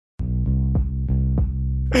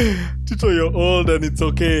Tito, you're old and it's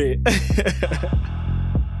okay.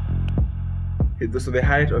 So the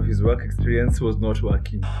height of his work experience was not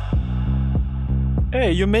working.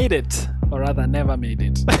 Hey, you made it. Or rather, never made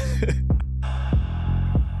it.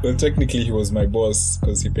 Well, technically, he was my boss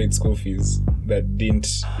because he paid school fees. It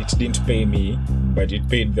didn't pay me, but it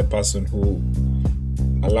paid the person who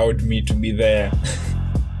allowed me to be there.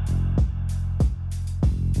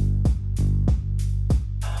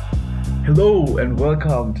 Hello and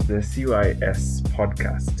welcome to the CYS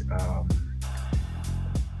podcast.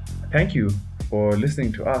 Thank you for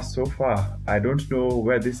listening to us so far. I don't know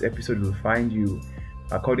where this episode will find you.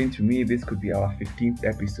 According to me, this could be our 15th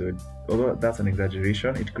episode. Although that's an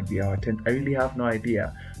exaggeration, it could be our 10th. I really have no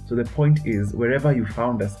idea. So the point is, wherever you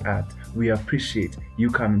found us at, we appreciate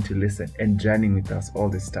you coming to listen and journeying with us all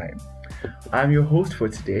this time. I'm your host for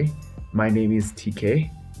today. My name is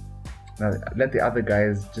TK. Now, let the other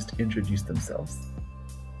guys just introduce themselves.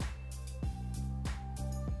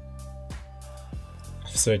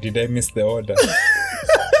 So did I miss the order?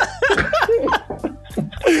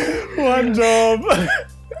 One job.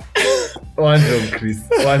 One job, Chris.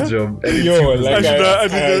 One job. Yo, like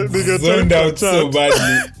I zoned out so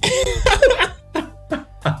badly.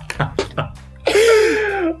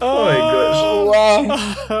 Oh my gosh. Wow.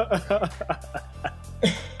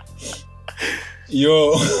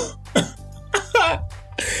 Yo.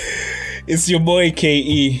 It's your boy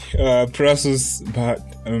KE, Prasus, but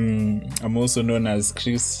I'm also known as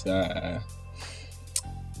Chris.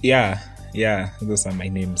 Yeah, those are my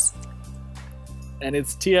names. And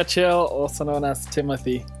it's THL, also known as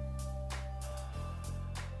Timothy.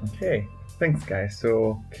 Okay, thanks, guys.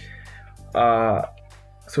 So to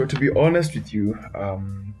be honest with you,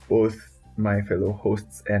 both my fellow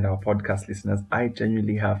hosts and our podcast listeners, I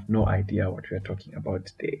genuinely have no idea what we're talking about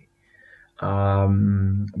today. But I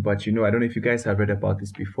don't know if you guys have read about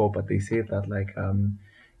this before, but they say that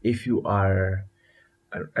if you are,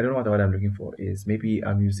 I don't know what the word I'm looking for is, maybe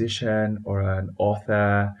a musician or an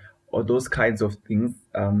author or those kinds of things.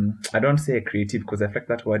 I don't say a creative because I feel like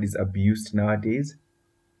that word is abused nowadays.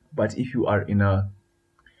 But if you are in a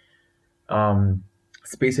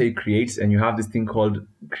space where you create and you have this thing called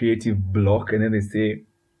creative block, and then they say you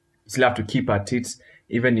still have to keep at it,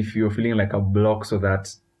 even if you're feeling like a block, so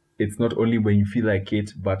that it's not only when you feel like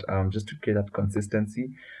it, but just to create that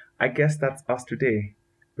consistency. I guess that's us today.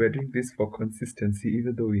 We're doing this for consistency,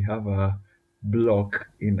 even though we have a block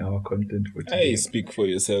in our content for today. Hey, speak for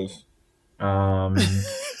yourself.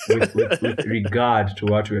 With regard to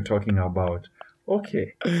what we're talking about.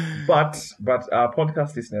 Okay, but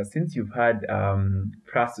podcast listeners, since you've had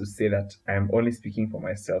Prasus say that I'm only speaking for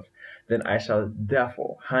myself, then I shall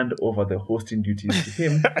therefore hand over the hosting duties to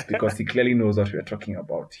him because he clearly knows what we're talking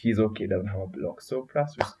about. He's okay, doesn't have a block. So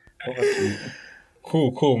Prasus, over to you.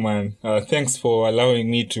 Cool, man. Thanks for allowing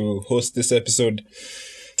me to host this episode.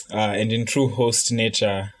 And in true host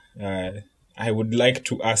nature, I would like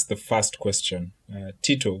to ask the first question.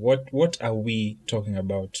 Tito, what are we talking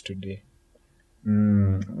about today?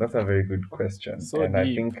 That's a very good question. So and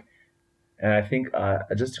deep. I think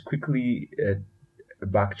just quickly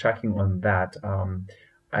backtracking on that,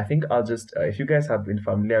 I think I'll just, if you guys have been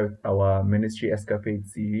familiar with our Ministry Escapade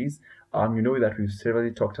series, you know that we've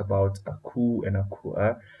severally talked about a coup and a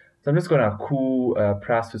cooer. So I'm just going to coup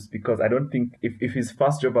Prasus because I don't think, if his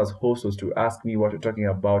first job as host was to ask me what we're talking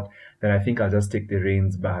about, then I think I'll just take the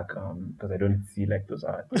reins back because I don't see like those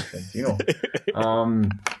are different,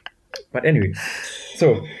 But anyway,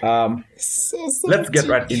 so let's get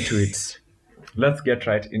right into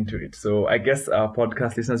it. So I guess our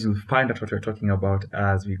podcast listeners, you'll find out what we're talking about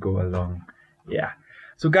as we go along. Yeah.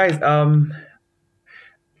 So guys,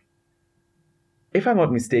 if I'm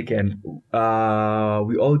not mistaken, we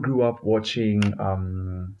all grew up watching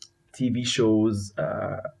TV shows,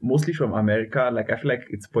 mostly from America. Like I feel like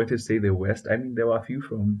it's pointed to say the West. I mean, there were a few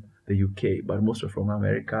from the UK, but most are from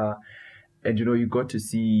America. And you got to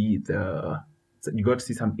see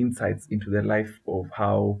some insights into the life of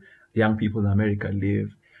how young people in America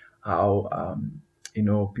live, how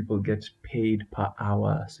people get paid per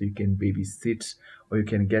hour so you can babysit, or you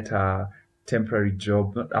can get a temporary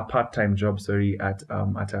job, not a part-time job, at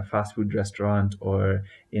a fast food restaurant or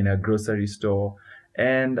in a grocery store.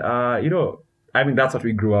 And I mean, that's what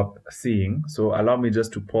we grew up seeing. So allow me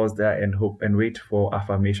just to pause there and hope and wait for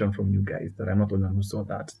affirmation from you guys that I'm not the one who saw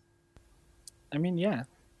that. I mean, yeah.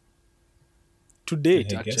 To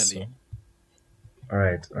date, I guess actually. so. All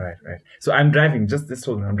right. So I'm driving. Just this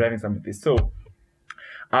hold on. I'm driving some of this. So,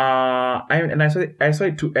 I saw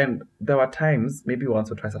it too, and there were times, maybe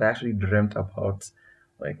once or twice, that I actually dreamt about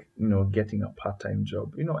like, getting a part-time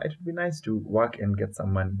job. It would be nice to work and get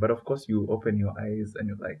some money. But of course, you open your eyes and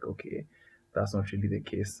you're like, okay, that's not really the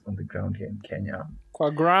case on the ground here in Kenya. Qua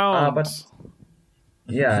ground. But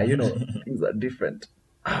yeah, things are different.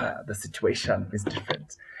 The situation is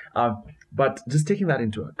different. But just taking that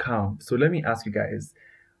into account, so let me ask you guys,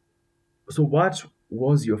 so what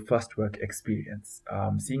was your first work experience?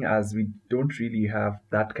 Seeing as we don't really have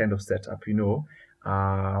that kind of setup,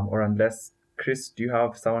 or unless, Chris, do you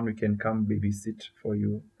have someone who can come babysit for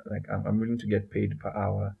you? Like, I'm willing to get paid per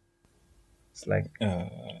hour. It's like,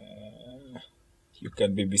 You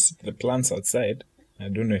can babysit the plants outside. I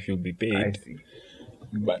don't know if you'll be I paid, see.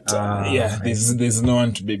 but I there's no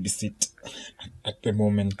one to babysit at the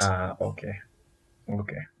moment. Okay.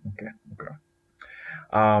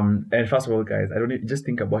 And first of all, guys, I don't need, just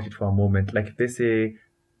think about it for a moment. Like, if they say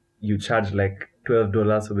you charge like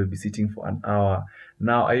 $12 for babysitting for an hour,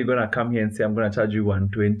 now are you gonna come here and say I'm gonna charge you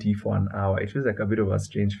 $120 for an hour? It feels like a bit of a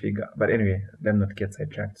strange figure. But anyway, let me not get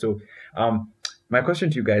sidetracked. So, my question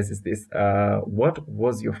to you guys is this: what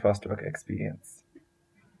was your first work experience?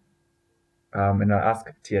 And I'll ask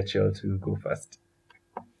THL to go first.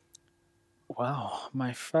 Wow,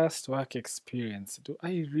 my first work experience. Do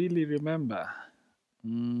I really remember?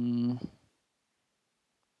 I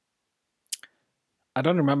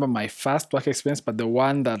don't remember my first work experience, but the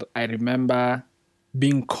one that I remember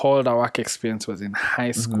being called a work experience was in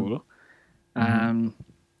high school.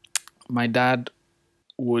 My dad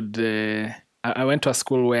would. I went to a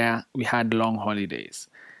school where we had long holidays,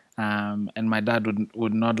 and my dad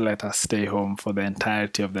would not let us stay home for the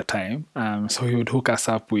entirety of the time. So he would hook us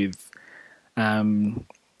up with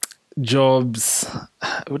jobs.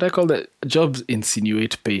 Would I call the jobs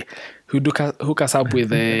insinuate pay? He would hook us up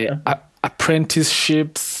with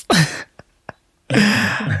apprenticeships,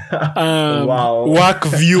 Wow. work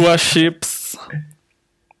viewerships,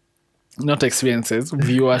 not experiences,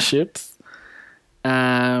 viewerships.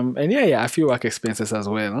 And a few work experiences as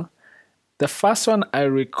well. The first one I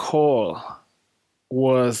recall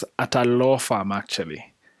was at a law firm,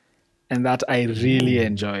 actually, and that I really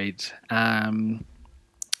enjoyed.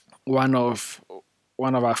 One of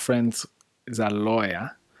our friends is a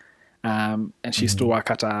lawyer, and she used to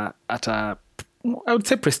work at a I would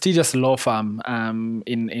say prestigious law firm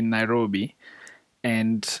in Nairobi,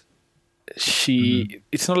 and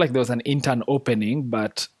it's not like there was an intern opening,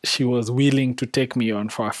 but she was willing to take me on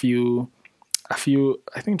for a few I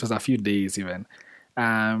think it was a few days even,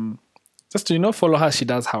 just to follow her. She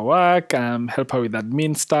does her work, help her with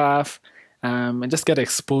admin stuff, and just get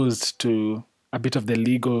exposed to a bit of the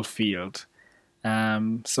legal field.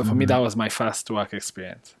 So for me, that was my first work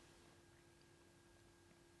experience.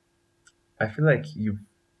 I feel like you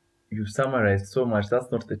summarized so much. That's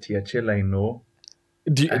not the THL I know.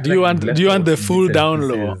 Do I you feel like want you've left the out full bits and down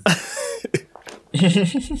low?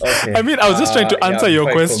 pieces. Okay. I mean, I was just trying to answer your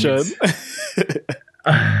before I question.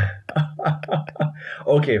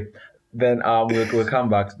 Okay, then we'll come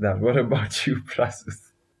back to that. What about you,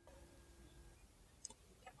 Prasus?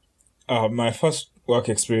 My first work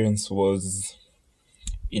experience was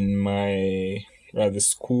in my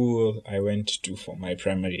school I went to for my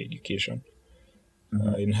primary education.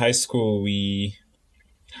 In high school, we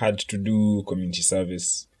had to do community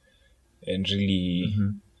service, and really,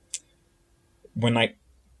 when I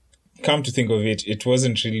come to think of it, it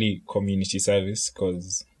wasn't really community service,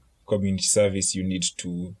 because community service, you need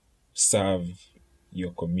to serve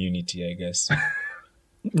your community, I guess.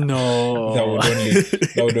 No.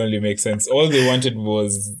 That would only make sense. All they wanted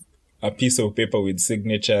was a piece of paper with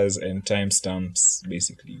signatures and timestamps,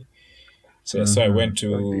 basically. So I went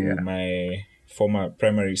to my former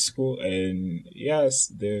primary school, and yes,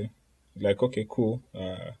 they're like, okay, cool.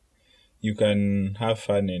 You can have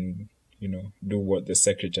fun and do what the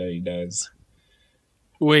secretary does.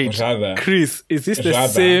 Wait, Chris, is this the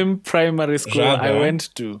same primary school I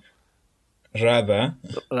went to? Rather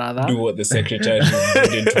do what the secretary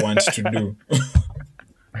didn't want to do.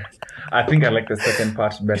 I think I like the second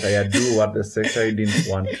part better. Yeah, do what the secretary didn't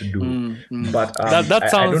want to do. But that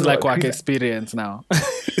sounds like work Chris, experience now.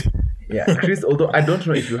 Yeah, Chris. Although I don't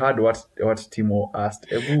know if you heard what Timo asked.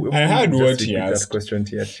 I heard what he asked. That question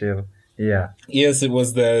to your chill. Yeah. Yes, it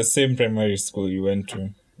was the same primary school you went to.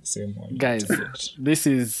 Same one. Guys, this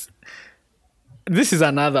is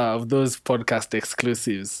another of those podcast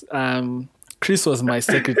exclusives. Chris was my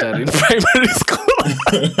secretary in primary school.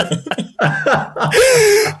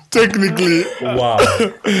 Technically. Wow.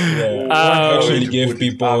 Yeah. I actually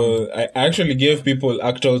gave people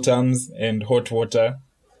actual terms and hot water.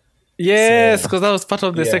 Yes, because that was part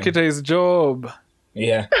of the secretary's job.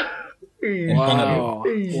 Yeah.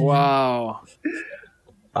 Wow.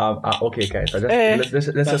 Okay, guys.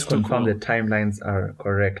 Let's just confirm the timelines are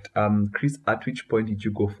correct. Chris, at which point did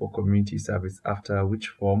you go for community service? After which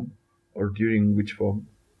form, or during which form?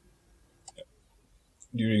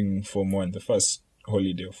 During Form 1, the first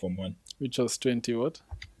holiday of Form 1. Which was 20 what?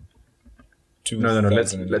 No.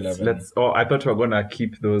 2011. Let's. Oh, I thought we were gonna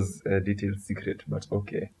keep those details secret, but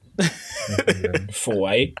okay. No problem. For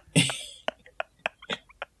why?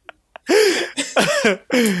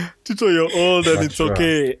 Tito, you're old and it's Sure.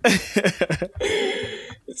 okay.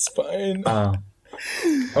 It's fine.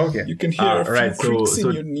 Okay. You can hear a few right. creaks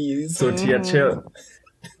in your knees. So THL.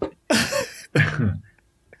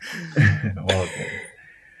 Okay.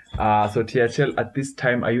 So THL, at this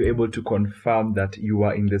time, are you able to confirm that you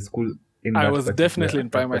were in the school? I was definitely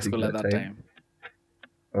in primary school at that time.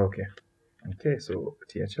 Okay. Okay, so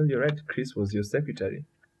THL, you're right. Chris was your secretary.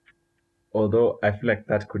 Although I feel like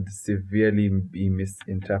that could severely be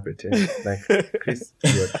misinterpreted. Like, Chris,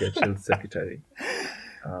 you are THL's secretary.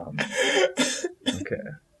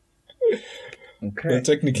 Okay. Well,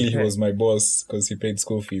 technically, he was my boss because he paid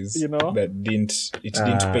school fees. You know? That didn't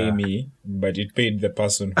pay me, but it paid the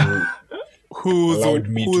person who allowed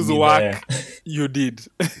me to whose be work there. you did.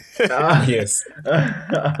 Yes.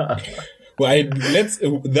 Well,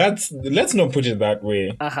 let's not put it that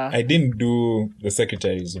way. I didn't do the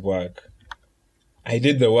secretary's work. I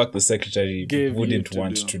did the work the secretary wouldn't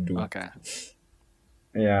want to do. Okay.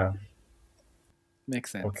 Yeah.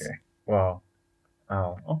 Makes sense. Okay. Wow.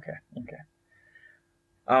 Oh, okay.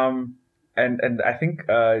 And I think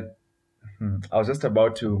I was just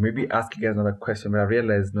about to maybe ask you guys another question, but I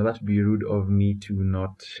realized no, that would be rude of me to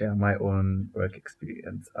not share my own work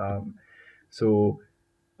experience. Wow.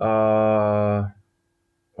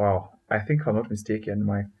 I think if I'm not mistaken,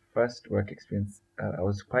 my first work experience, I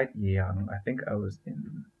was quite young. I think I was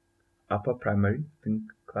in upper primary, I think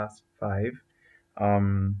class 5.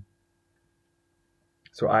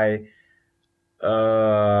 So I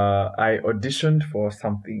auditioned for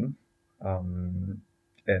something,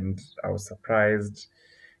 and I was surprised.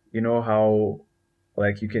 You know how,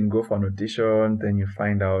 like, you can go for an audition, then you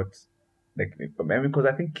find out, like, because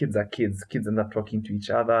I think kids are kids. Kids end up talking to each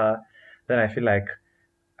other. Then I feel like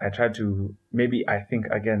I tried to, maybe I think,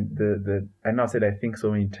 again, I now said I think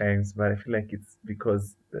so many times, but I feel like it's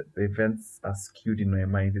because the events are skewed in my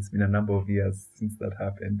mind. It's been a number of years since that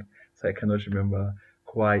happened, so I cannot remember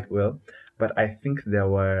quite well. But I think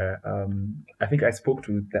I think I spoke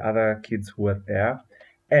to the other kids who were there,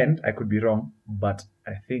 and I could be wrong, but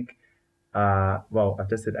I think, wow, I've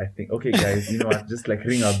just said I think. Okay, guys, you know what? Just like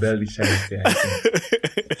ring a bell each time I say I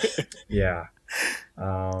think. Yeah.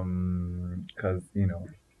 Because, you know,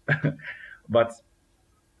 but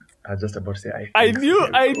I was just about to say I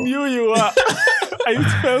think. I knew you were. I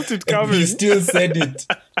felt it coming. You still said it.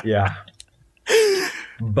 Yeah.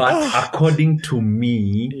 But according to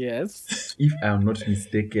me, yes, if I'm not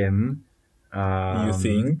mistaken, you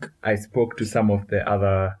think? I spoke to some of the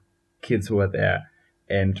other kids who were there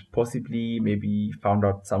and possibly maybe found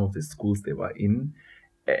out some of the schools they were in.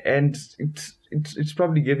 And it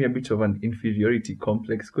probably gave me a bit of an inferiority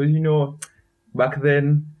complex because, you know, back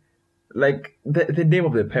then, like the name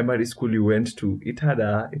of the primary school you went to, it had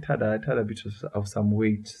a bit of some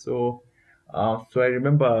weight. So I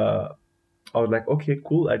remember I was like, okay,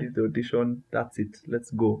 cool. I did the audition. That's it.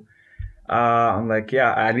 Let's go. I'm like,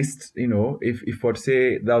 yeah, at least, you know, if I'd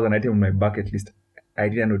say that was an item on my bucket list, I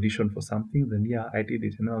did an audition for something, then yeah, I did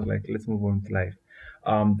it. And I was like, let's move on with life.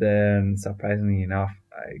 Then surprisingly enough,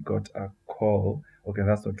 I got a call. Okay,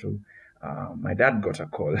 that's not true. My dad got a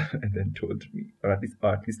call and then told me, or at least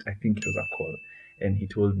I think it was a call. And he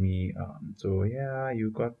told me, so yeah,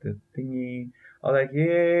 you got the thingy. I was like,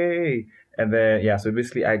 yay. And then, yeah, so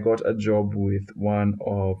basically I got a job with one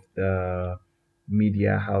of the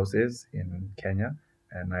media houses in Kenya.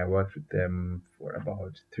 And I worked with them for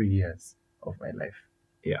about 3 years of my life.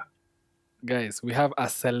 Yeah. Guys, we have a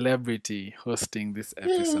celebrity hosting this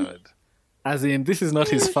episode. As in, this is not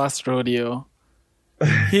his first rodeo.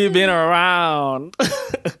 He been around.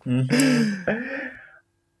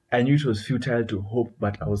 I knew it was futile to hope,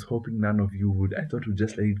 but I was hoping none of you would. I thought we'd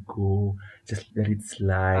just let it go, just let it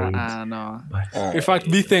slide. No. But in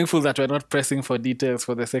fact, be thankful that we're not pressing for details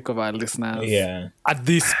for the sake of our listeners. Yeah. At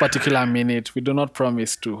this particular minute, we do not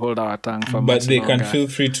promise to hold our tongue for But much they longer. can feel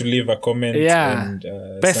free to leave a comment and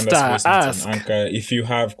Best send us voice notes ask. on Anchor if you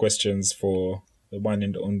have questions for the one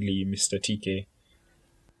and only Mr. TK.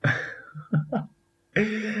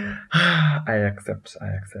 I accept.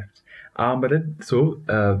 But then, so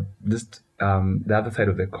just the other side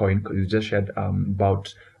of the coin, because you just shared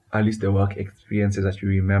about at least the work experiences that you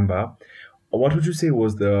remember. What would you say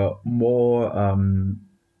was the more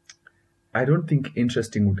I don't think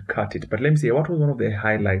interesting would cut it, but let me say, what was one of the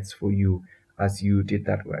highlights for you as you did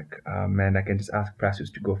that work? And I can just ask Precious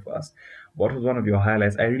to go first. What was one of your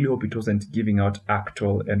highlights? I really hope it wasn't giving out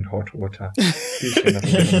Actol and hot water. Please share that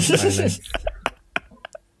with one of your highlights.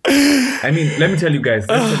 I mean, let me tell you guys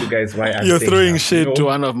why I'm You're saying throwing that. shade to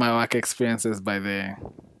one of my work experiences by the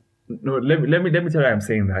No, let me tell you why I'm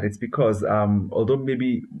saying that. It's because although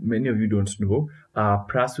maybe many of you don't know,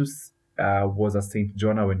 Prasus was a Saint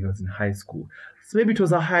Jonah when he was in high school. So maybe it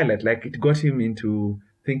was a highlight, like it got him into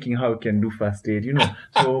thinking how he can do first aid, you know.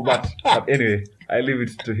 So but anyway, I leave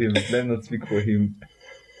it to him. Let me not speak for him.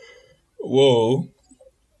 Whoa.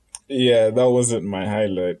 Yeah, that wasn't my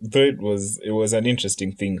highlight. Though it was an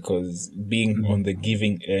interesting thing because being on the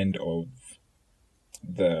giving end of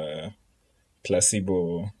the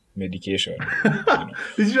placebo medication.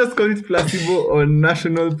 Did you just call it placebo on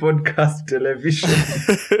national podcast television?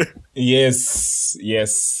 Yes,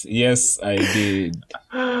 I did.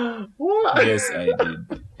 What? Yes, I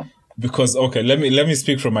did. Because okay, let me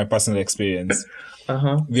speak from my personal experience.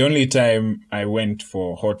 The only time I went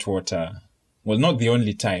for hot water, well, not the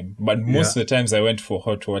only time, but most of the times I went for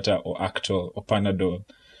hot water or Actol or Panadol,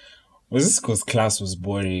 was this because class was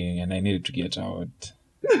boring and I needed to get out.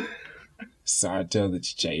 So I tell the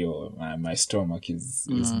teacher, yo, my stomach is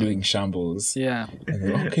doing shambles. yeah. And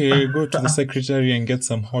then, okay, go to the secretary and get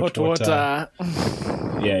some hot water.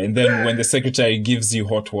 Yeah, and then when the secretary gives you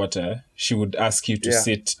hot water, she would ask you to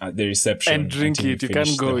sit at the reception And drink until it. You finish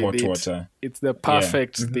can't go the with hot it. water. It's the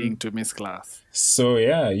perfect thing to miss class. So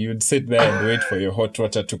yeah, you'd sit there and wait for your hot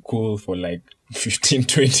water to cool for like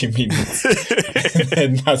 15-20 minutes.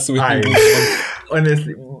 And that's when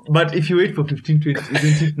Honestly, but if you wait for 15-20,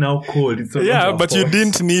 isn't it now cold? It's not Yeah, but you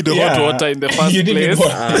didn't need hot water in the first you didn't place.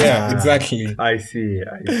 yeah, exactly. I see.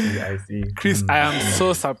 Chris, I am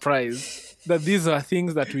so surprised that these are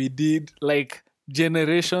things that we did like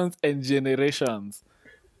generations and generations.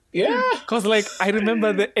 Yeah. Because like I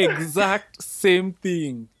remember the exact same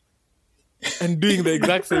thing and doing the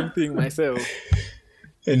exact same thing myself.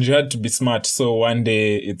 And you had to be smart. So one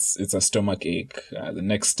day it's a stomach ache. The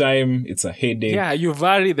next time it's a headache. Yeah, you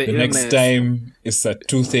vary the illness. Next time it's a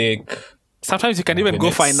toothache. Sometimes you can even The go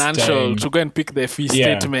next financial time- to go and pick the fee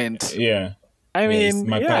statement. Yeah. I Yes, mean,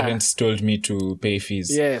 my yeah. parents told me to pay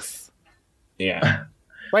fees. Yes. Yeah.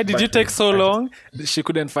 Why did you take so long? She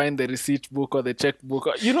couldn't find the receipt book or the checkbook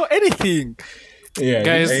or, anything. Yeah.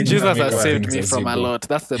 Guys, you Jesus make has up saved things me as from you a go. lot.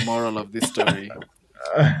 That's the moral of this story.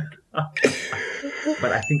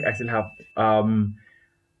 But I think I still have.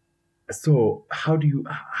 So how do you?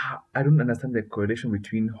 I don't understand the correlation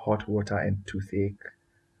between hot water and toothache.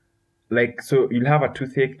 Like, so you'll have a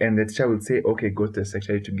toothache, and the teacher will say, "Okay, go to the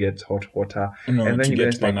secretary to get hot water," No, and then to you get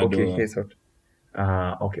guys like, "Okay, Panadol. here's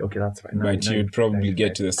hot." Okay, that's fine. But you'd probably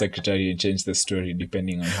get to the secretary and change the story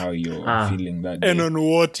depending on how you're feeling that day. And on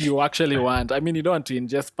what you actually want. I mean, you don't want to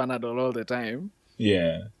ingest Panadol all the time.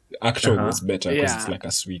 Yeah. Actual was better because Yeah. it's like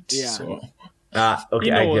a sweet. Yeah. So Okay,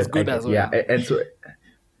 You know I what's get, good I get, as well. yeah,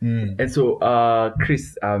 and so,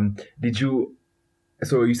 Chris, did you?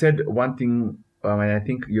 So you said one thing, and I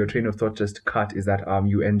think your train of thought just cut is that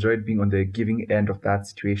you enjoyed being on the giving end of that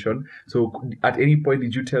situation. So at any point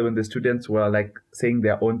did you tell when the students were like saying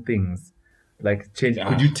their own things, like change? Yeah.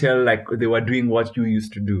 Could you tell like they were doing what you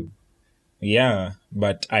used to do? yeah,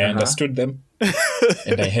 but I understood them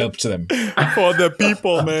and I helped them. For the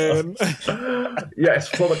people, man. Yes,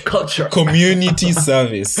 for the culture. Community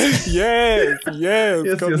service. yes. Yes,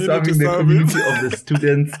 you're Community serving the service. community of the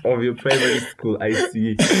students of your primary school. I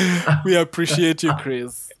see. We appreciate you,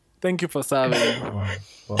 Chris. Thank you for serving.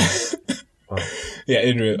 Wow. Yeah,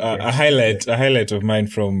 anyway, a highlight of mine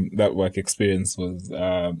from that work experience was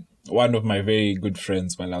one of my very good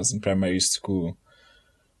friends when I was in primary school,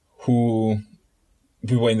 who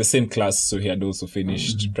we were in the same class, so he had also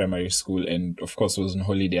finished primary school and of course was on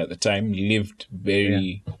holiday at the time. He lived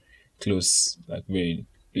very close, like very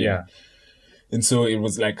Yeah. And so it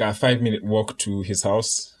was like a 5-minute walk to his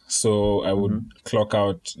house. So I would clock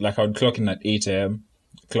out, like I would clock in at 8 a.m.,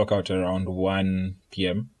 clock out around 1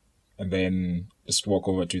 p.m., and then just walk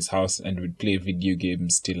over to his house and we'd play video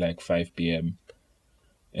games till like 5 p.m.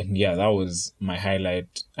 And yeah, that was my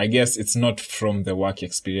highlight. I guess it's not from the work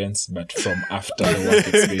experience, but from after the work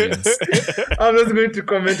experience. I'm just going to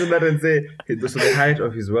comment on that and say, so the height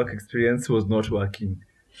of his work experience was not working.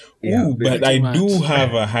 Ooh, but I much. do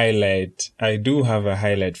have a highlight. I do have a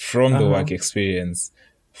highlight from the work experience.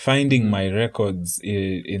 Finding my records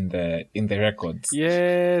in the records.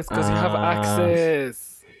 Yes, because you have access.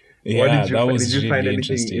 What Yeah, did you that find? was Did you really find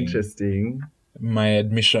anything interesting? My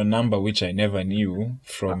admission number, which I never knew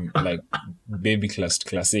from like baby class to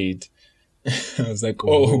class 8. I was like,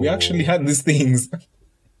 oh, we actually had these things.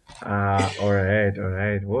 All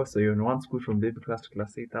right. Whoa, so you're in one school from baby class to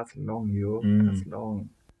class 8. That's long, yo. That's long.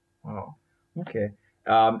 Wow. Okay.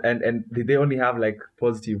 And did they only have like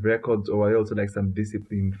positive records, or were they also like some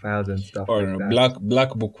discipline files and stuff Or like that?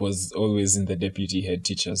 Black Book was always in the deputy head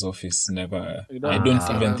teacher's office. Never. You I don't don't mess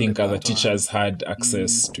even around think with other that one. teachers had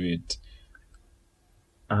access to it.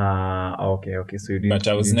 Okay. So you didn't. But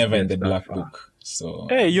I you was didn't never in get the that Black far. Book, so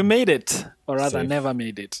Hey, you made it, or rather, Safe. never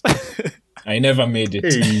made it. I never made it.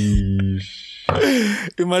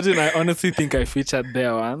 Imagine, I honestly think I featured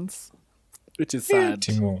there once, which is sad.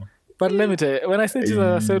 Timo, But let me tell you, when I say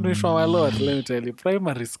Jesus saved me from my Lord, let me tell you,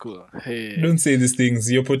 primary school. Hey. don't say these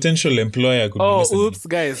things. Your potential employer could be Oh, listening. oops,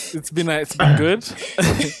 guys, it's been good.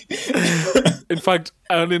 In fact,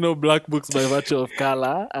 I only know Black Books by virtue of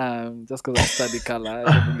color. Just because I study color,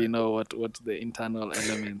 I don't really know what the internal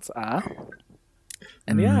elements are.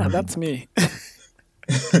 And yeah, that's me.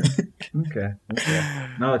 Okay.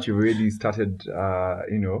 Now that you've already started,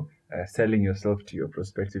 selling yourself to your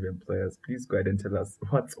prospective employers, please go ahead and tell us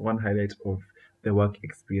what's one highlight of the work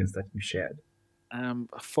experience that you shared.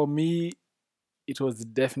 For me, it was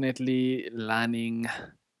definitely learning,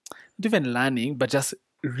 not even learning, but just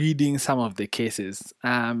reading some of the cases.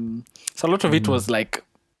 So a lot of it was like,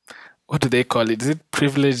 what do they call it? Is it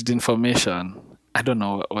privileged information? I don't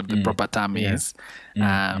know what the proper term is.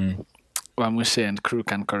 Wamushe and crew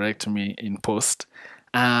can correct me in post.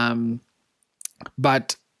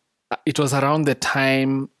 But it was around the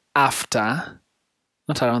time after,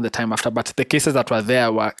 not around the time after, but the cases that were there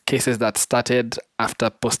were cases that started after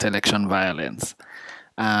post-election violence.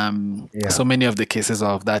 So many of the cases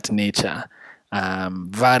are of that nature,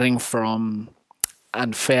 varying from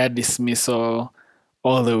unfair dismissal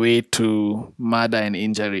all the way to murder and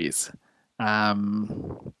injuries.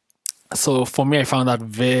 So for me, I found that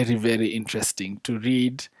very, very interesting to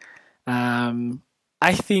read.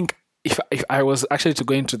 I think if I was actually to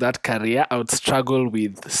go into that career, I would struggle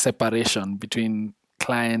with separation between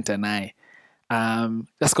client and I.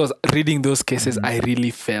 Just because reading those cases, I really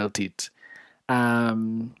felt it.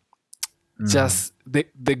 Just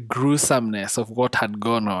the gruesomeness of what had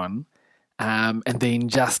gone on, and the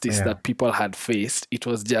injustice that people had faced. It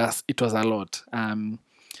was a lot.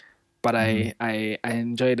 But I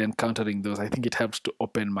enjoyed encountering those. I think it helps to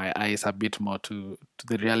open my eyes a bit more to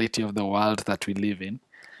the reality of the world that we live in.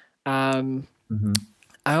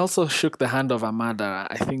 I also shook the hand of a murderer.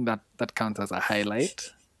 I think that counts as a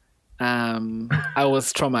highlight. I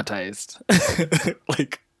was traumatized.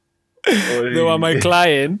 They were my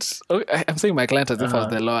client. I'm saying my client as if I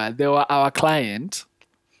was the lawyer. They were our client.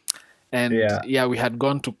 And we had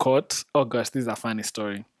gone to court. Oh gosh, this is a funny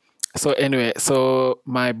story. So anyway,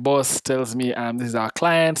 my boss tells me, this is our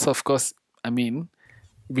client. So of course,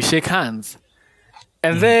 we shake hands.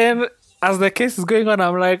 And then as the case is going on,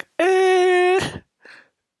 I'm like, this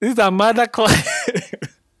is a murder client.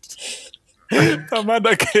 A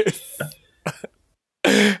murder case.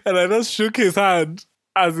 And I just shook his hand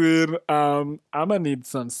as in, I'm gonna need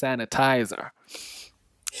some sanitizer.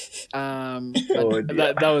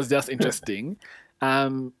 That was just interesting.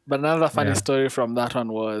 But another funny story from that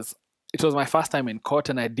one was, it was my first time in court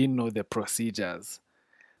and I didn't know the procedures.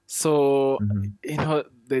 So,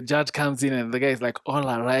 the judge comes in and the guy is like, all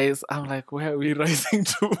arise. I'm like, where are we rising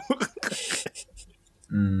to?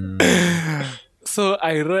 So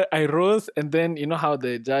I rose, and then you know how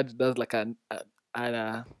the judge does like a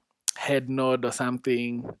head nod or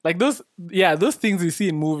something. Like those things you see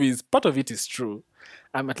in movies, part of it is true.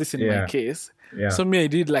 At least in my case. Yeah. So I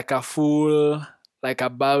did like a full, like a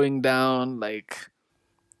bowing down, like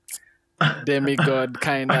demigod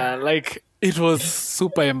kind of, like it was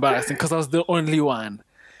super embarrassing because I was the only one.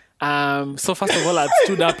 So first of all, I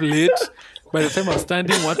stood up late. By the time I was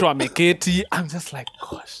standing, watu wameketi. I'm just like,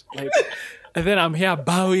 gosh, like, and then I'm here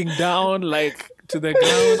bowing down like to the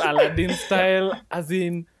ground, Aladdin style, as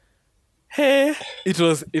in, hey,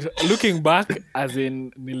 looking back, as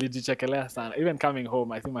in nilijichekelea sana. Even coming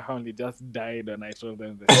home, I think my family just died when I told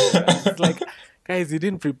them this. It's like, guys, you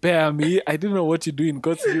didn't prepare me. I didn't know what you do in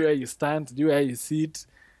court. Do where you stand, do where you sit.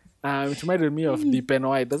 It reminded me of Deep and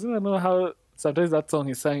White. Doesn't know how sometimes that song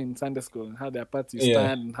is sung in Sunday school, and how there are parts you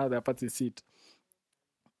stand and how there are parts you sit.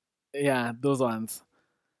 Yeah, those ones.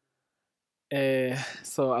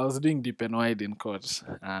 So I was doing Deep and Wide in court,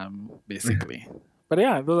 basically. But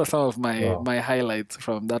yeah, those are some of my highlights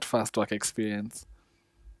from that first work experience.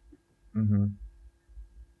 Okay,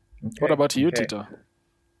 what about you, Tito?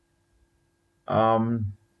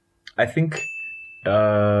 I think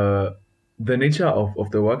the nature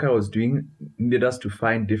of the work I was doing needed us to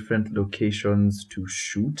find different locations to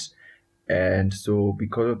shoot. And so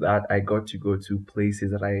because of that, I got to go to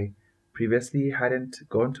places that I previously hadn't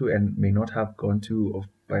gone to and may not have gone to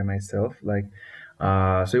by myself.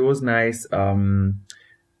 So it was nice.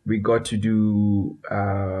 We got to do.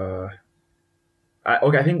 I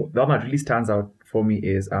think the one that really stands out for me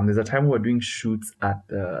is there's a time we were doing shoots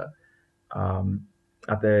um,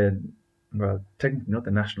 at the well, technically not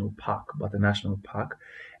the national park, but the national park.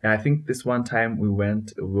 And I think this one time we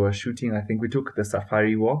were shooting. I think we took the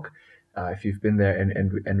safari walk. If you've been there,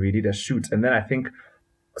 and we did a shoot. And then I think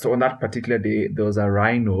so on that particular day there was a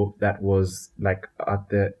rhino that was like at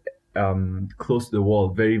the close to the wall,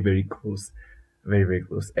 very very close, very very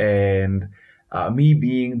close. And me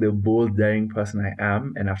being the bold daring person I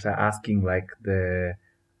am, and after asking like I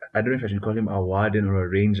don't know if I should call him a warden or a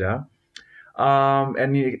ranger.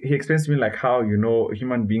 And he explains to me like how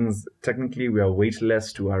human beings technically we are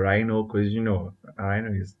weightless to a rhino because a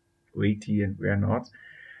rhino is weighty and we are not.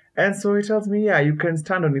 And so he tells me, yeah, you can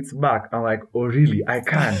stand on its back. I'm like, oh really? I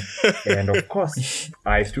can. And of course,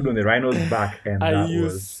 I stood on the rhino's back, and Are you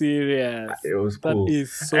serious? It was cool. That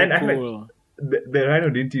is so And I cool. the rhino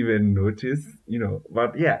didn't even notice,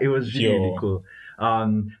 but yeah, it was really, really cool.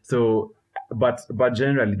 But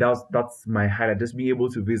generally that's my highlight, just being able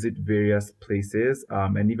to visit various places,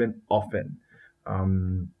 and even often.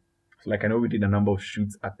 Like I know we did a number of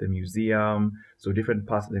shoots at the museum, so different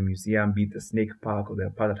parts of the museum, be it the snake park or the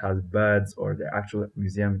part that has birds or the actual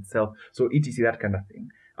museum itself, so etc, that kind of thing.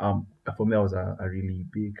 For me that was a really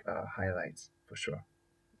big highlight for sure.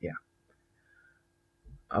 Yeah.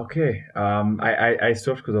 Okay. I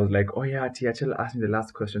stopped because I was like, oh yeah, THL asked me the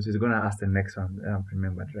last question, so he's gonna ask the next one. I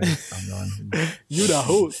remembered, right? I'm the one You the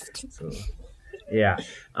host. so yeah.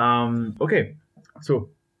 Okay. So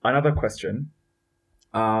another question.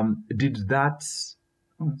 Did that?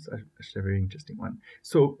 Oh, that's actually a very interesting one.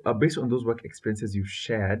 So, based on those work experiences you've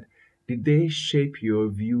shared, did they shape your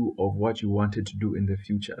view of what you wanted to do in the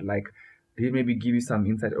future? Like, did it maybe give you some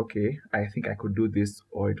insight? Okay, I think I could do this,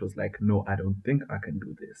 or it was like, no, I don't think I can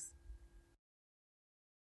do this.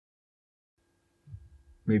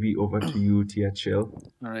 Maybe over to you, Tia Chill.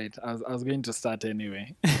 All right, I was going to start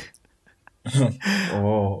anyway. Okay.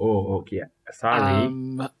 Sorry,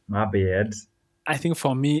 my bad. I think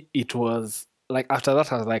for me it was like after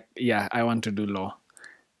that I was like, yeah, I want to do law.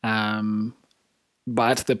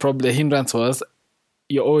 But the hindrance was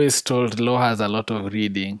you're always told law has a lot of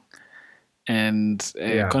reading, and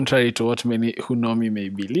contrary to what many who know me may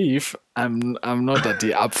believe, I'm not at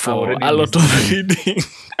the up for a lot of reading.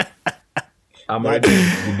 I'm already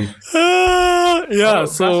yeah. Oh,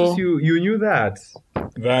 so you knew that.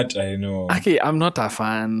 That I know. Okay, I'm not a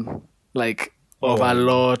fan of a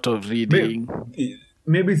lot of reading.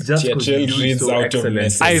 Maybe it's just because you do it so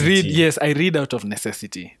excellent. I read out of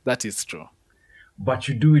necessity. That is true. But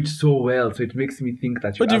you do it so well, so it makes me think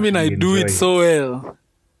that you. What do you mean I do it so well?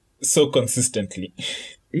 So consistently.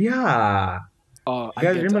 Yeah. Oh,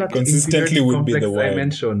 guys, remember that consistently would be the word I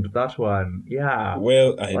mentioned. That one. Yeah.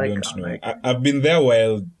 Well, I don't know. I've been there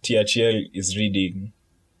while THL is reading.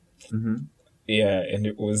 Mm-hmm. Yeah, and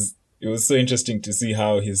it was so interesting to see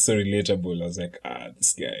how he's so relatable. I was like,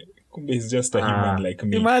 this guy, he's just a human like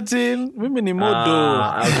me. Imagine, women in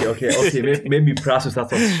modo. Okay. Maybe perhaps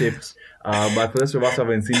that's what's shaped. But for those of us who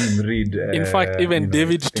haven't seen him read. In fact, even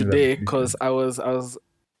David today, because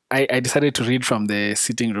I decided to read from the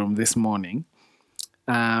sitting room this morning.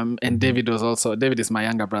 And David is my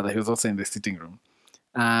younger brother. He was also in the sitting room.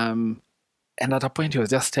 And at a point, he was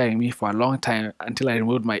just staring at me for a long time until I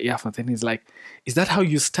removed my earphones. And he's like, is that how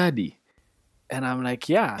you study? And I'm like,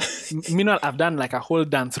 yeah. Meanwhile, I've done like a whole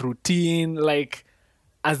dance routine. Like,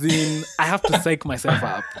 as in, I have to psych myself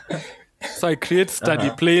up. So I create study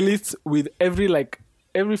playlists with every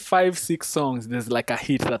 5-6 songs. There's like a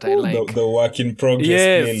hit that I like. The work in progress.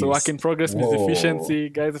 Yes, playlist. work in progress with efficiency.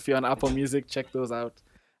 Guys, if you're on Apple Music, check those out.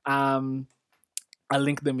 I'll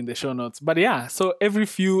link them in the show notes. But yeah, so every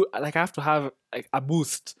few, I have to have like a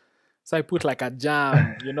boost. So I put like a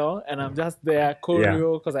jam, and I'm just there,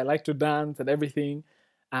 choreo, because I like to dance and everything.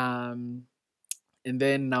 And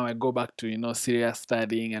then now I go back to, serious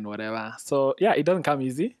studying and whatever. So yeah, it doesn't come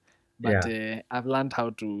easy, but I've learned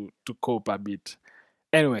how to cope a bit.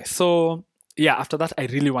 Anyway, so yeah, after that, I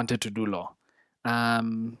really wanted to do law.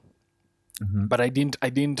 But I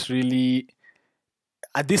didn't really.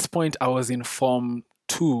 At this point, I was in Form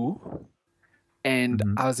 2, and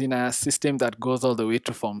I was in a system that goes all the way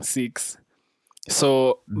to Form 6.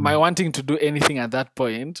 So my wanting to do anything at that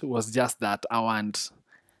point was just that I want.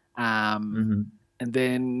 And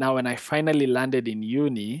then now when I finally landed in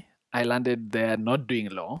uni, I landed there not doing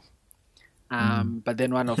law. But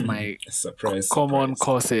then one of my Surprise, common surprise.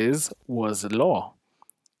 courses was law.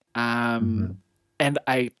 And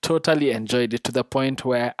I totally enjoyed it to the point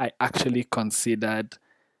where I actually considered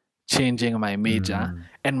changing my major.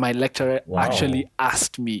 And my lecturer Wow. actually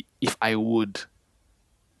asked me if I would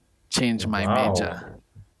change my Wow. major.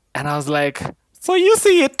 And I was like, so you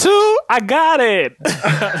see it too? I got it.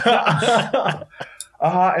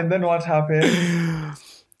 And then what happened?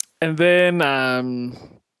 And then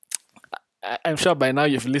I'm sure by now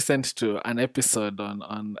you've listened to an episode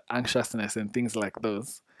on anxiousness and things like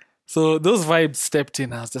those. So those vibes stepped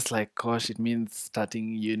in. I was just like, gosh, it means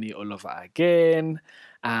starting uni all over again.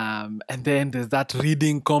 And then there's that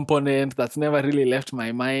reading component that's never really left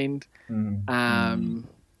my mind.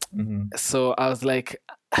 So I was like,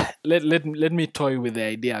 let me toy with the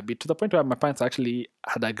idea a bit, to the point where my parents actually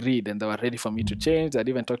had agreed and they were ready for me to change. I'd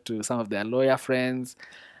even talked to some of their lawyer friends.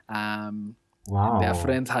 Wow. Their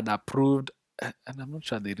friends had approved, and I'm not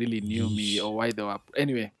sure they really knew me or why they were.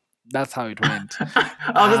 Anyway, that's how it went.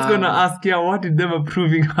 I was just gonna ask, what did them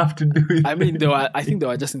approving have to do with I mean, I think they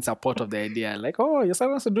were just in support of the idea. Like, oh, your son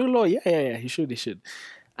wants to do law. Yeah. He should.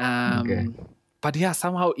 Okay. But yeah,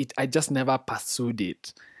 somehow I just never pursued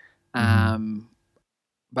it.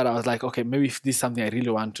 But I was like, okay, maybe if this is something I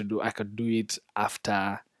really want to do, I could do it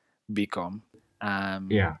after BCom.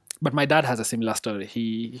 Yeah. But my dad has a similar story.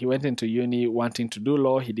 He went into uni wanting to do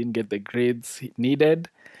law. He didn't get the grades he needed.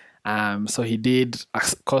 So he did a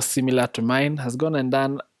course similar to mine, has gone and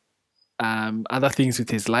done other things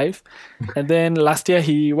with his life. And then last year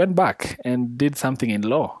he went back and did something in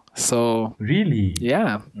law. So Really?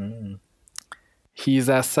 yeah. He's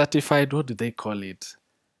a certified, what do they call it?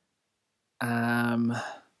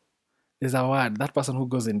 There's a word, that person who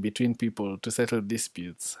goes in between people to settle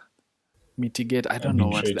disputes. Mitigate, I don't know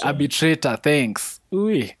what. Arbitrator, thanks.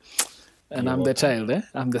 Ooh. And I'm the child,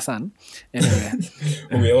 I'm the son. Anyway.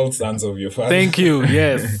 We're all sons of your father. Thank you.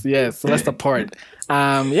 Yes. So that's the part.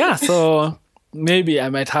 So maybe I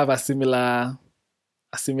might have a similar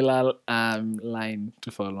line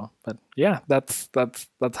to follow. But yeah, that's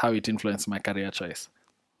how it influenced my career choice.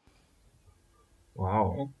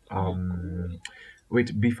 Wow.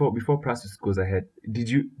 Wait, before Prasus goes ahead, did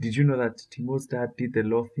you know that Timo's dad did the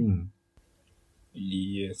law thing?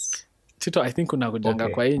 Yes. Tito, I think unakujanga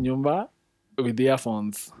kwa hii nyumba with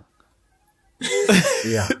earphones.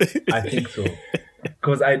 Yeah, I think so.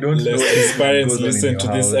 Because I don't know Lest if his it parents goes on in listen your to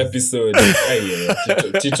this house. episode.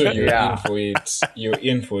 Tito, you're Yeah. in for it. You're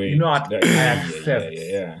in for it. You know what? I accept.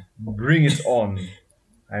 Yeah. Bring it on.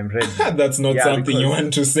 I'm ready. That's not something you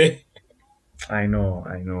want to say. I know.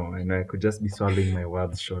 I could just be swallowing my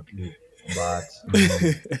words shortly. But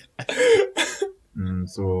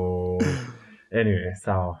so anyway,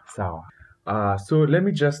 so let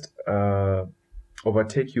me just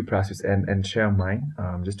overtake you, Prasus, and share mine,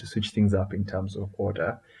 just to switch things up in terms of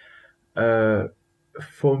order.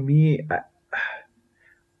 For me,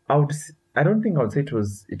 I don't think I would say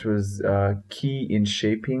it was key in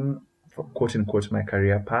shaping, quote unquote, my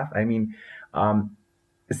career path. I mean,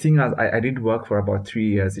 seeing as I did work for about 3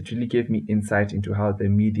 years, it really gave me insight into how the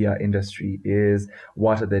media industry is,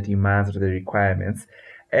 what are the demands, what are the requirements.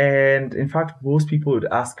 And in fact, most people would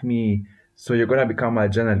ask me, so you're going to become a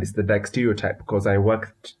journalist, the like stereotype, because I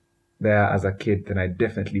worked there as a kid, then I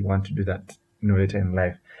definitely want to do that, later in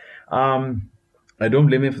life. I don't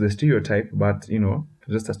blame him for the stereotype, but,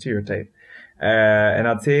 just a stereotype. And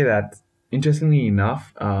I'd say that, interestingly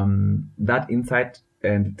enough, that insight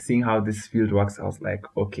and seeing how this field works, I was like,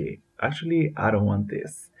 okay, actually, I don't want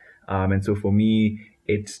this. And so for me,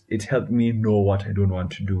 it helped me know what I don't want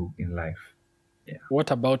to do in life. Yeah. What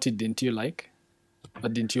about it didn't you like?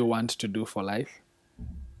 What didn't you want to do for life?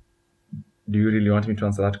 Do you really want me to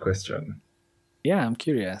answer that question? Yeah, I'm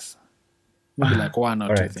curious. Maybe like one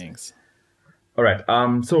or two right. things. All right.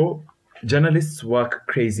 So journalists work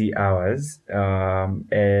crazy hours.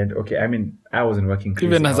 And okay, I mean, I wasn't working crazy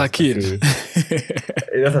even as hours a kid.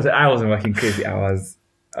 I wasn't working crazy hours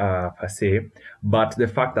per se, but the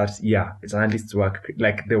fact that journalists work,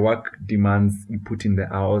 like the work demands you put in the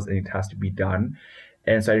hours and it has to be done.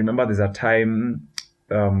 And so I remember there's a time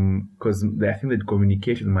because I think they'd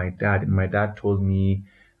communicated with my dad, and my dad told me,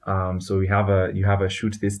 so you have a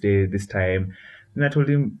shoot this day, this time. And I told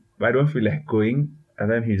him I don't feel like going,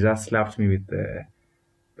 and then he just slapped me with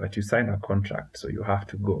but you signed a contract, so you have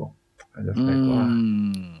to go. I just like, wow,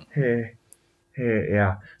 hey,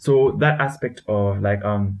 yeah. So that aspect of like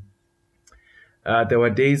there were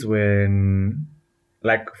days when,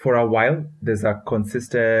 like, for a while there's a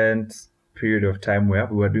consistent period of time where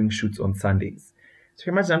we were doing shoots on Sundays. So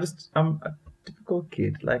imagine I'm a typical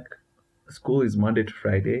kid, like school is Monday to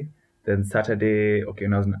Friday, Then Saturday, okay,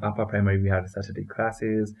 when I was in upper primary, we had Saturday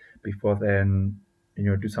classes. Before then,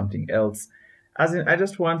 do something else. As in, I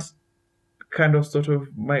just want kind of sort of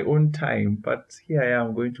my own time. But here I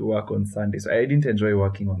am going to work on Sunday. So I didn't enjoy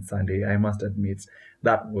working on Sunday. I must admit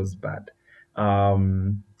that was bad.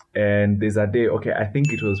 And there's a day, okay, I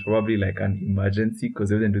think it was probably like an emergency because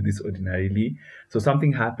they wouldn't do this ordinarily. So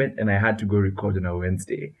something happened and I had to go record on a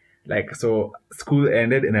Wednesday. Like, so school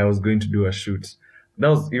ended and I was going to do a shoot.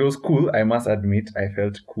 It was cool, I must admit. I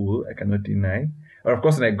felt cool, I cannot deny. But of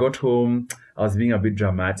course, when I got home, I was being a bit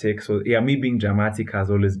dramatic. So yeah, me being dramatic has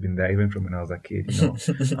always been there, even from when I was a kid, So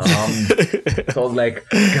I was like,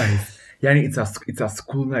 guys, Yani, it's a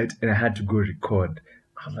school night and I had to go record.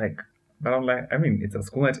 I'm like, I mean, it's a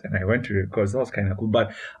school night and I went to record, so that was kind of cool.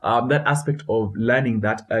 But that aspect of learning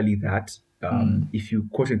that early that if you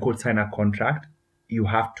quote unquote sign a contract, you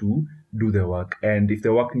have to do the work. And if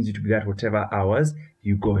the work needs you to be there at whatever hours,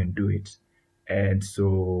 you go and do it. And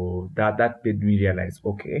so that made me realize,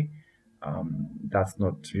 okay, that's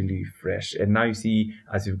not really fresh. And now you see,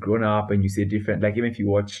 as you've grown up and you see different, like even if you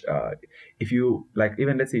watch,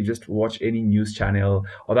 even let's say you just watch any news channel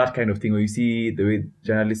or that kind of thing, where you see the way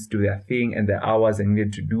journalists do their thing and the hours they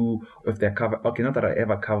need to do, if they're okay, not that I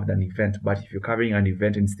ever covered an event, but if you're covering an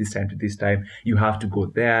event and it's this time to this time, you have to go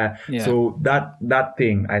there. Yeah. So that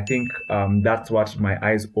thing, I think that's what my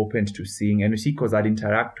eyes opened to seeing. And you see, because I'd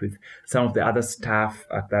interact with some of the other staff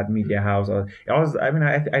at that media house,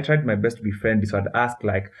 I tried my best to be friendly. So I'd ask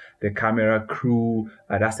like the camera crew,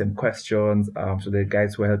 I'd ask them questions. So the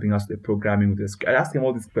guys who were helping us with the programming with this, I'd ask them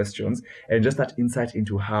all these questions, and just that insight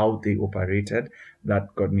into how they operated,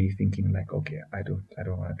 that got me thinking like, okay, I don't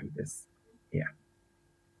want to do this. Yeah.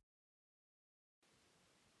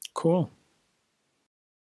 Cool.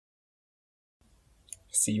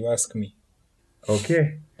 See, you ask me.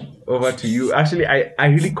 Okay, over to you. Actually, I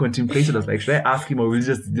really contemplated. I was like, should I ask him, or will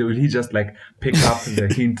he just like pick up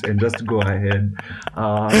the hint and just go ahead?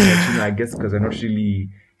 But, I guess because we're not really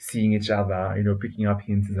seeing each other, picking up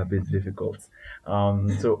hints is a bit difficult.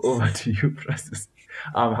 So over to you, Francis.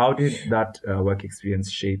 How did that work experience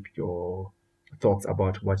shape your thoughts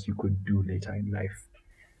about what you could do later in life?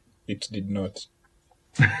 It did not.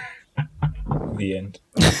 The end.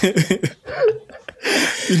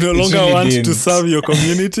 You no longer really want didn't. to serve your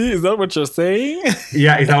community? Is that what you're saying?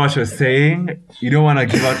 Yeah, is that what you're saying? You don't want to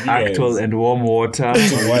give out Actol and warm water?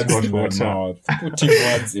 Words hot in my water. mouth. Putting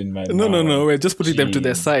words in my mouth. No. We're just putting them to the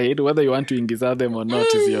Jeez. side. Whether you want to ingiza them or not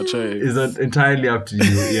is your choice. Is that entirely up to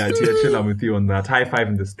you? Yeah, chill, I'm with you on that. High five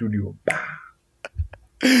in the studio.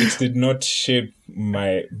 It did not shape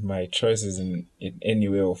my choices in any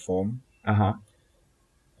way or form. Uh-huh.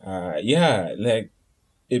 Like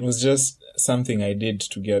it was just something I did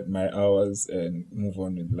to get my hours and move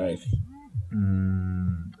on with life.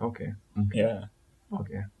 Okay. Yeah.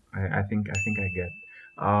 Okay. I think I get.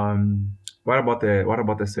 What about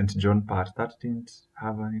the St. John part? That didn't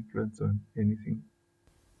have an influence on anything.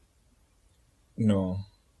 No.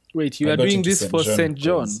 Wait, you I are got doing into this for St.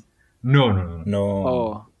 John? because- No. No.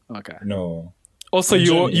 Oh, okay. No. Also, St.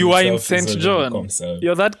 John you are in himself is St. already John. himself.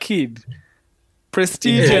 You're that kid.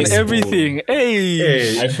 Prestige In and high school. everything.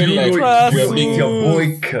 Hey, I feel you like know we are Francis. being your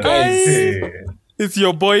boy. Kurt. Guys. Hey. it's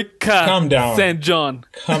your boy Kat. Calm down. St. John.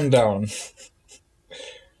 Calm down.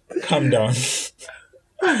 Calm down.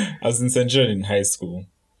 I was in St. John in high school,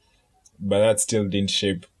 but that still didn't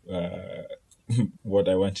shape what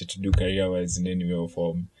I wanted to do career-wise in any way or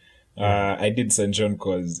form. I did St. John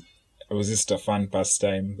because it was just a fun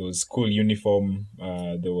pastime. There was cool uniform.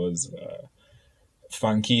 There was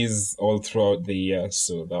funkies all throughout the year,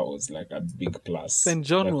 so that was like a big plus. St.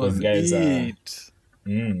 John Like was when guys it.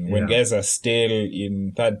 when guys are still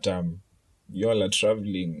in third term, y'all are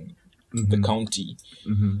traveling the county.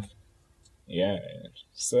 Mm-hmm. Yeah,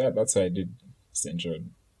 so yeah, that's why I did St.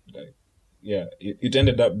 John. Like, yeah, it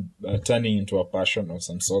ended up turning into a passion of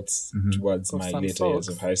some sorts towards Of my some later years sorts.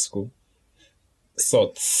 of high school.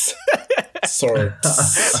 Sorts.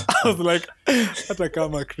 Sorts. I was like,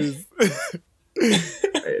 Atakama Chris.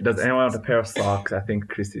 Does anyone have a pair of socks? I think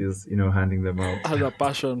Chris is, handing them out. Has a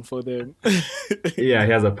passion for them. Yeah,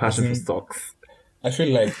 he has a passion for socks. I feel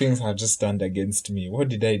like things have just turned against me. What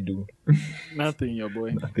did I do? Nothing, your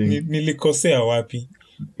boy. I think Nilikosea wapi?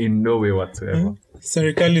 in no way whatsoever.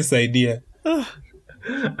 Serikali's idea.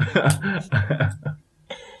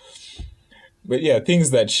 But yeah,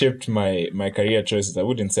 things that shaped my career choices, I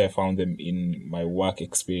wouldn't say I found them in my work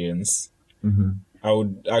experience. I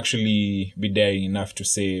would actually be daring enough to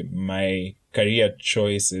say my career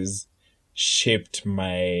choices shaped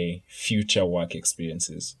my future work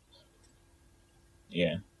experiences.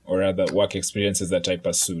 Yeah. Or rather, work experiences that I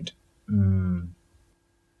pursued.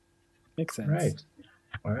 Makes sense.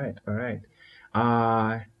 Right. All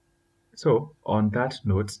right. So on that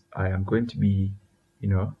note, I am going to be,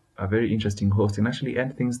 a very interesting host and actually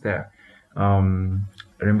end things there.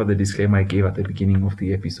 Remember the disclaimer I gave at the beginning of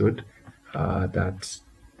the episode, that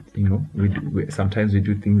sometimes we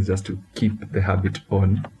do things just to keep the habit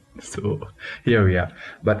on. So here we are.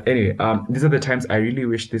 But anyway, these are the times I really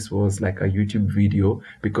wish this was like a YouTube video,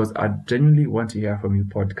 because I genuinely want to hear from you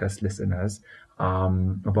podcast listeners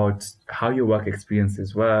about how your work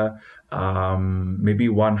experiences were, maybe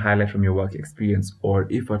one highlight from your work experience, or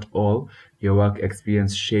if at all your work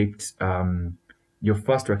experience shaped your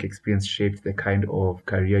first work experience shaped the kind of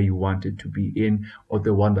career you wanted to be in, or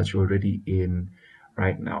the one that you're already in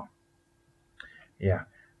right now. Yeah.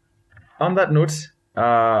 On that note,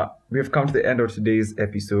 we have come to the end of today's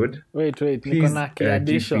episode. Wait, Please, niko na give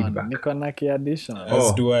addition. feedback. Niko na addition.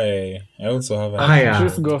 As do I. I also have a Hiya.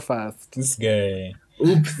 Chris, go first. this guy.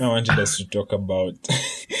 Oops. I wanted us to talk about.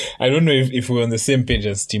 I don't know if we're on the same page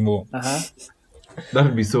as Timo. That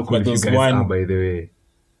would be so cool But if you there's guys one- are, by the way.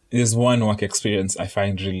 There's one work experience I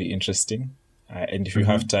find really interesting, and if you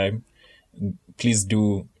have time, please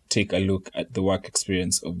do take a look at the work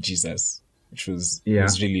experience of Jesus, which was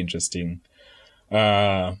really interesting,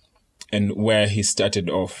 and where he started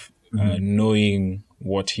off, knowing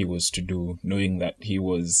what he was to do, knowing that he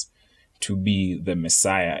was to be the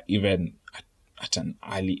Messiah, even at an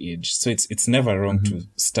early age. So it's never wrong to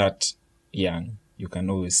start young. You can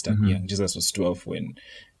always start young. Jesus was 12 when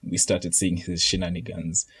we started seeing his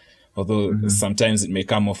shenanigans, although sometimes it may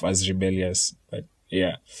come off as rebellious, but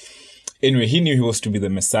yeah. Anyway, he knew he was to be the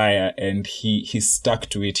Messiah, and he stuck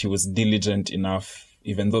to it. He was diligent enough,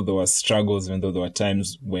 even though there were struggles, even though there were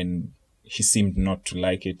times when he seemed not to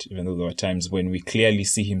like it, even though there were times when we clearly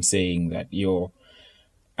see him saying that,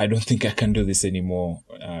 I don't think I can do this anymore.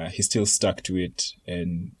 He still stuck to it,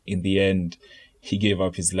 and in the end, he gave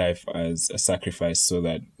up his life as a sacrifice so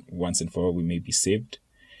that once and for all we may be saved.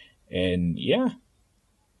 And yeah,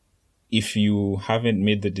 if you haven't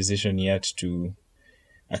made the decision yet to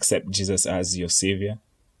accept Jesus as your savior,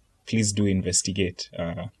 please do investigate.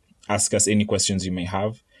 Ask us any questions you may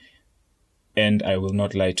have. And I will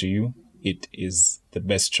not lie to you, it is the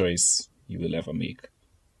best choice you will ever make.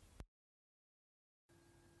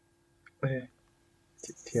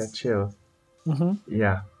 Tia, chill.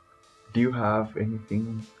 Yeah. Do you have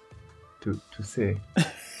anything to say?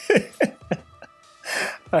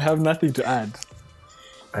 I have nothing to add.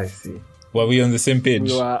 I see. Were we on the same page?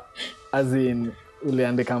 We were, as in,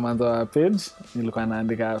 uliandika mwanzo wa page, nilikuwa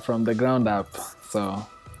naandika from the ground up. So,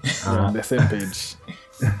 we're on the same page.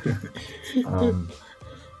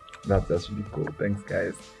 That's really cool. Thanks,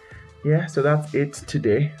 guys. Yeah, so that's it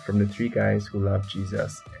today from the three guys who love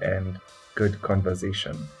Jesus and good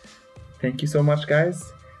conversation. Thank you so much,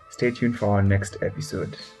 guys. Stay tuned for our next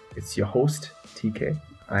episode. It's your host, TK.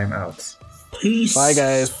 I'm out. Peace. Bye,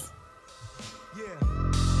 guys.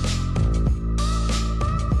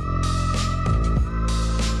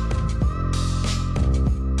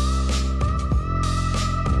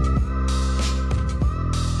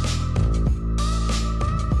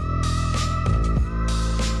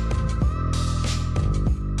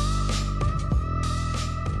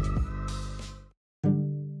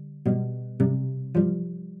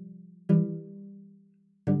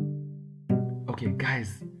 Okay,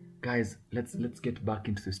 guys, let's get back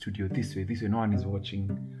into the studio this way. No one is watching.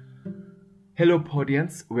 Hello,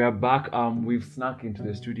 audience. We are back. We've snuck into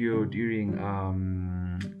the studio during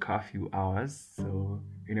curfew hours, so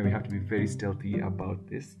we have to be very stealthy about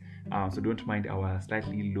this. So don't mind our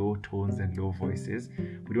slightly low tones and low voices.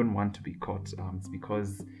 We don't want to be caught. It's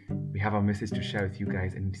because we have a message to share with you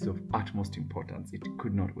guys, and it is of utmost importance. It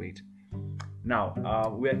could not wait.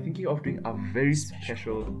 Now, we are thinking of doing a very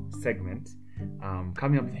special segment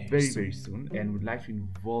coming up very, very soon, and would like to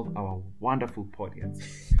involve our wonderful audience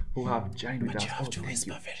who have joined with us. You have to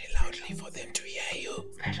whisper very loudly for them to hear you.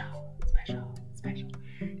 Special.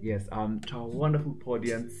 Yes, to our wonderful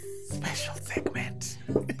audience. Special segment.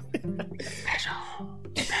 Special.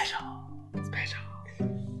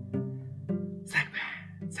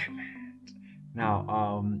 Segment. Now,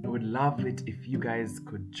 I would love it if you guys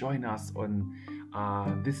could join us on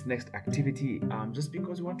this next activity, just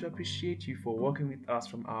because we want to appreciate you for working with us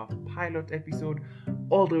from our pilot episode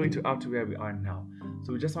all the way to up to where we are now.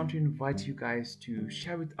 So we just want to invite you guys to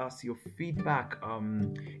share with us your feedback,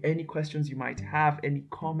 any questions you might have, any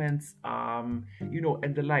comments, and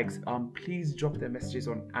the likes. Please drop their messages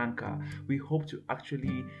on Anchor. We hope to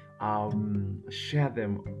actually share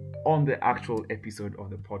them on the actual episode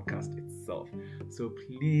of the podcast itself. So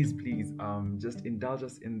please, just indulge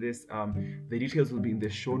us in this. The details will be in the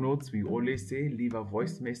show notes. We always say leave a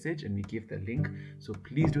voice message and we give the link. So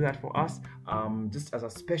please do that for us, just as a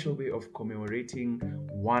special way of commemorating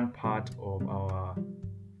one part of our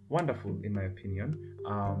wonderful, in my opinion,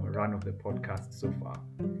 run of the podcast so far.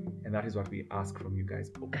 And that is what we ask from you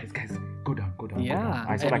guys. Oh, guys, go down. Yeah,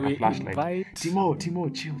 I saw like a flashlight. Timo,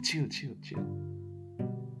 chill.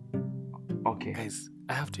 Okay. Guys,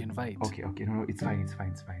 I have to invite. Okay. No, it's fine.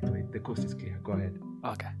 Wait, the coast is clear. Go ahead.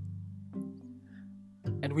 Okay.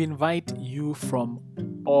 And we invite you from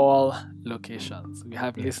all locations. We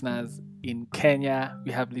have listeners in Kenya,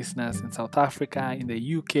 we have listeners in South Africa, in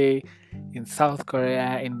the UK, in South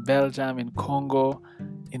Korea, in Belgium, in Congo,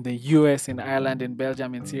 in the US, in Ireland, in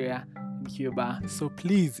Belgium, in Syria, in Cuba. So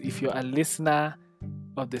please, if you're a listener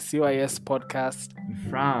of the CYS podcast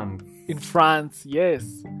in France,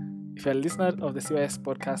 yes. If you're a listener of the CYS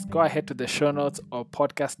podcast, go ahead to the show notes or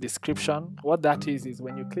podcast description. What that is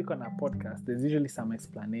when you click on a podcast, there's usually some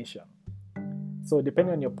explanation. So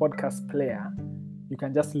depending on your podcast player, you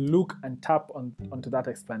can just look and tap onto that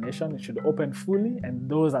explanation. It should open fully, and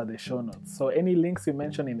those are the show notes. So any links we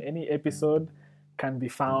mention in any episode can be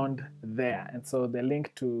found there. And so the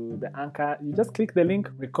link to the Anchor, you just click the link,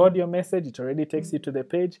 record your message, it already takes you to the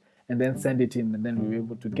page, and then send it in. And then we'll be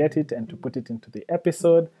able to get it and to put it into the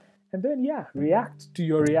episode. And then, react to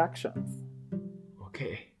your reactions.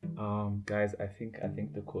 Okay. Guys, I think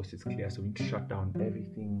the coast is clear. So we need to shut down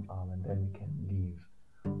everything and then we can leave.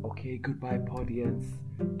 Okay, goodbye, audience.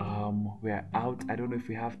 We're out. I don't know if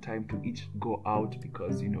we have time to each go out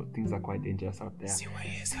because, things are quite dangerous out there.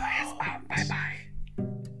 CYS. Bye-bye.